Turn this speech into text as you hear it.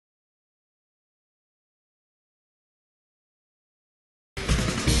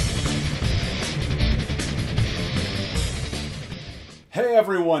Hey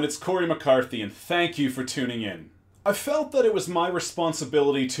everyone, it's Cory McCarthy and thank you for tuning in. I felt that it was my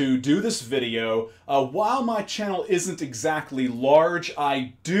responsibility to do this video. While my channel isn't exactly large,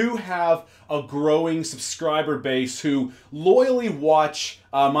 I do have a growing subscriber base who loyally watch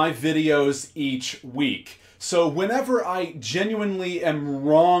my videos each week. So whenever I genuinely am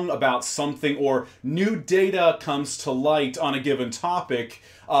wrong about something or new data comes to light on a given topic,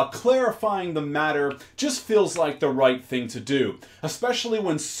 clarifying the matter just feels like the right thing to do, especially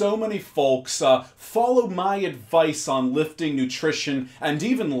when so many folks follow my advice on lifting, nutrition, and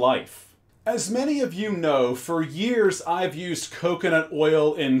even life. As many of you know, for years I've used coconut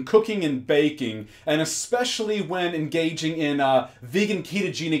oil in cooking and baking, and especially when engaging in vegan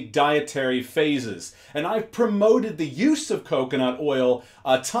ketogenic dietary phases. And I've promoted the use of coconut oil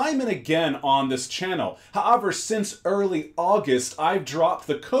time and again on this channel. However, since early August, I've dropped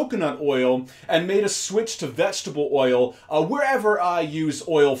the coconut oil and made a switch to vegetable oil wherever I use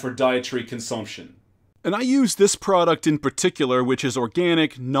oil for dietary consumption. And I use this product in particular, which is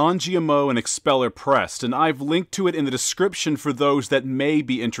organic, non-GMO, and expeller pressed, and I've linked to it in the description for those that may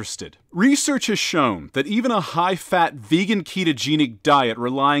be interested. Research has shown that even a high-fat vegan ketogenic diet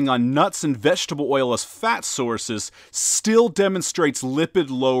relying on nuts and vegetable oil as fat sources still demonstrates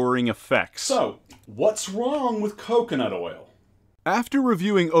lipid-lowering effects. So, what's wrong with coconut oil? After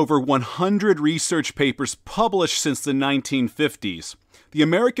reviewing over 100 research papers published since the 1950s, the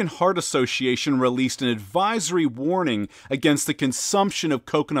American Heart Association released an advisory warning against the consumption of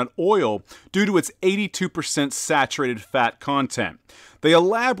coconut oil due to its 82% saturated fat content. They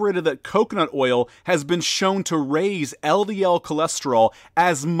elaborated that coconut oil has been shown to raise LDL cholesterol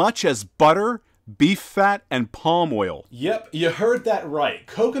as much as butter, beef fat, and palm oil. Yep, you heard that right.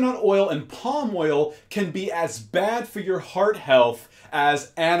 Coconut oil and palm oil can be as bad for your heart health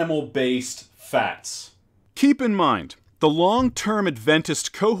as animal-based fats. Keep in mind, the long-term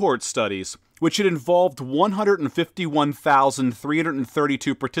Adventist cohort studies, which had involved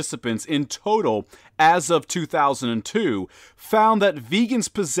 151,332 participants in total as of 2002, found that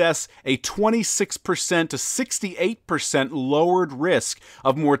vegans possess a 26% to 68% lowered risk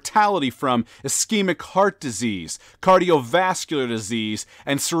of mortality from ischemic heart disease, cardiovascular disease,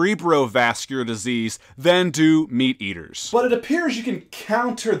 and cerebrovascular disease than do meat eaters. But it appears you can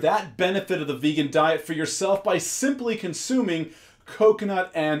counter that benefit of the vegan diet for yourself by simply consuming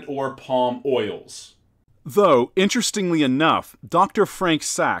coconut and/or palm oils. Though, interestingly enough, Dr. Frank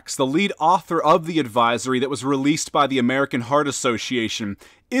Sachs, the lead author of the advisory that was released by the American Heart Association,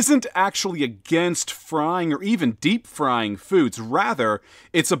 isn't actually against frying or even deep frying foods. Rather,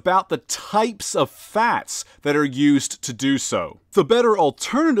 it's about the types of fats that are used to do so. The better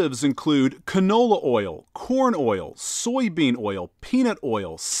alternatives include canola oil, corn oil, soybean oil, peanut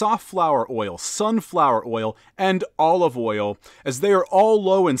oil, safflower oil, sunflower oil, and olive oil, as they are all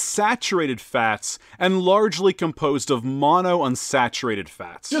low in saturated fats and largely composed of monounsaturated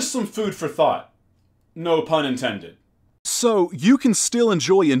fats. Just some food for thought. No pun intended. So, you can still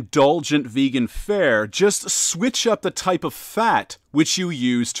enjoy indulgent vegan fare, just switch up the type of fat which you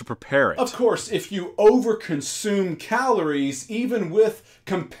use to prepare it. Of course, if you overconsume calories, even with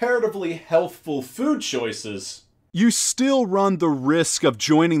comparatively healthful food choices, you still run the risk of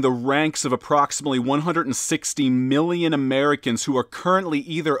joining the ranks of approximately 160 million Americans who are currently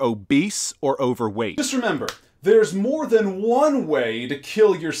either obese or overweight. Just remember, there's more than one way to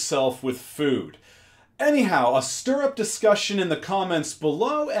kill yourself with food. Anyhow, stir up discussion in the comments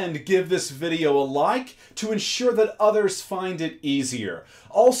below and give this video a like to ensure that others find it easier.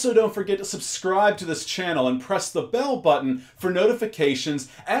 Also, don't forget to subscribe to this channel and press the bell button for notifications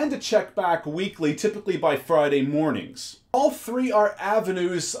and to check back weekly, typically by Friday mornings. All three are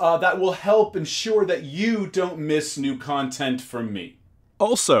avenues that will help ensure that you don't miss new content from me.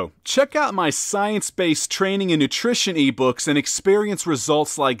 Also, check out my science-based training and nutrition ebooks and experience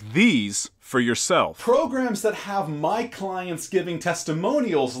results like these for yourself. Programs that have my clients giving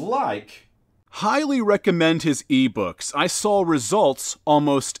testimonials like, highly recommend his ebooks. I saw results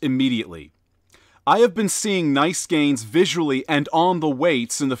almost immediately. I have been seeing nice gains visually and on the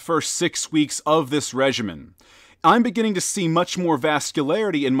weights in the first 6 weeks of this regimen. I'm beginning to see much more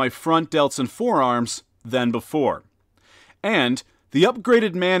vascularity in my front delts and forearms than before. And the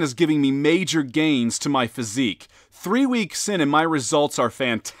upgraded man is giving me major gains to my physique. 3 weeks in and my results are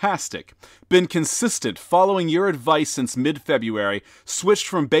fantastic. Been consistent, following your advice since mid-February, switched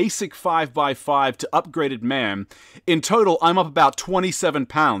from basic 5x5 to upgraded man. In total, I'm up about 27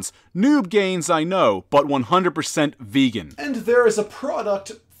 pounds. Noob gains, I know, but 100% vegan. And there is a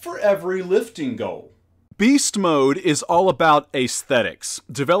product for every lifting goal. Beast Mode is all about aesthetics,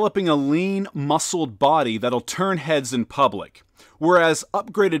 developing a lean, muscled body that'll turn heads in public. whereas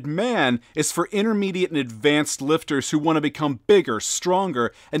Upgraded Man is for intermediate and advanced lifters who want to become bigger,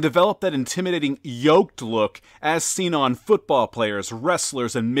 stronger, and develop that intimidating yoked look as seen on football players,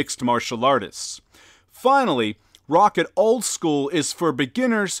 wrestlers, and mixed martial artists. Finally, Rocket Old School is for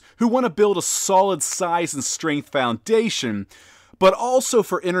beginners who want to build a solid size and strength foundation, but also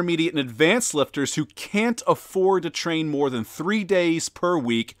for intermediate and advanced lifters who can't afford to train more than 3 days per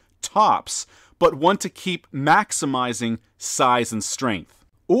week tops, but want to keep maximizing size and strength.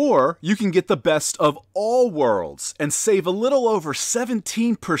 Or you can get the best of all worlds and save a little over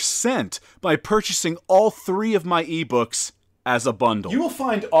 17% by purchasing all 3 of my ebooks as a bundle. You will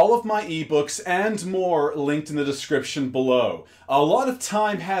find all of my ebooks and more linked in the description below. A lot of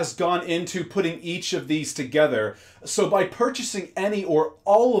time has gone into putting each of these together, so by purchasing any or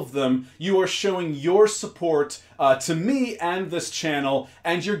all of them, you are showing your support to me and this channel,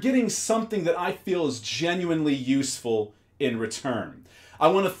 and you're getting something that I feel is genuinely useful in return. I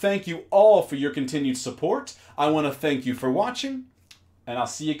want to thank you all for your continued support. I want to thank you for watching, and I'll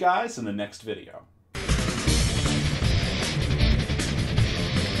see you guys in the next video.